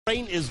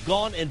Rain is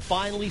gone, and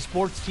finally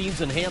sports teams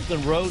in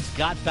Hampton Roads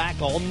got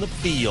back on the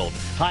field.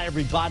 Hi,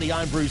 everybody.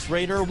 I'm Bruce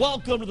Rader.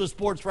 Welcome to the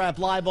Sports Wrap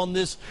Live on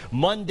this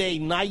Monday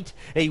night.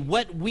 A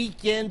wet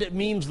weekend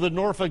means the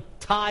Norfolk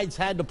Tides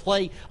had to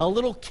play a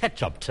little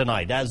catch-up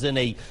tonight, as in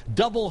a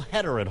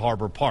doubleheader at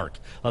Harbor Park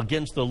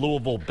against the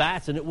Louisville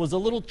Bats, and it was a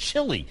little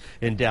chilly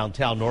in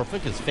downtown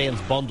Norfolk as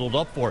fans bundled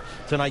up for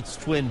tonight's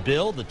twin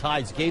bill. The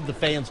Tides gave the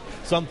fans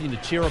something to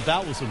cheer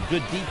about with some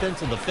good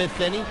defense in the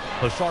fifth inning.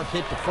 A sharp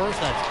hit to first.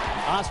 That's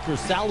Oscar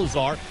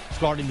Salazar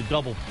starting the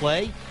double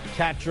play.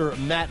 Catcher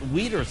Matt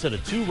Weeder set a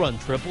 2-run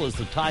triple as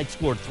the Tides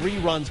scored 3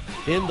 runs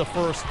in the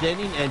first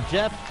inning, and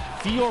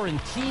Jeff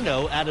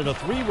Fiorentino added a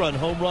 3-run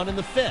home run in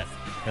the fifth.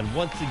 And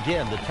once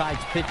again, the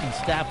Tides pitching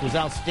staff was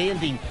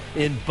outstanding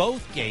in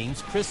both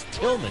games. Chris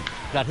Tillman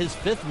got his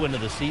 5th win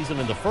of the season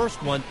in the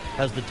first one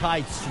as the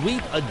Tides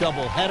sweep a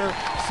doubleheader,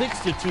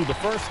 6-2 the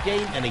first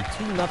game and a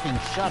 2-0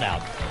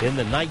 shutout in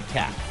the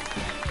nightcap.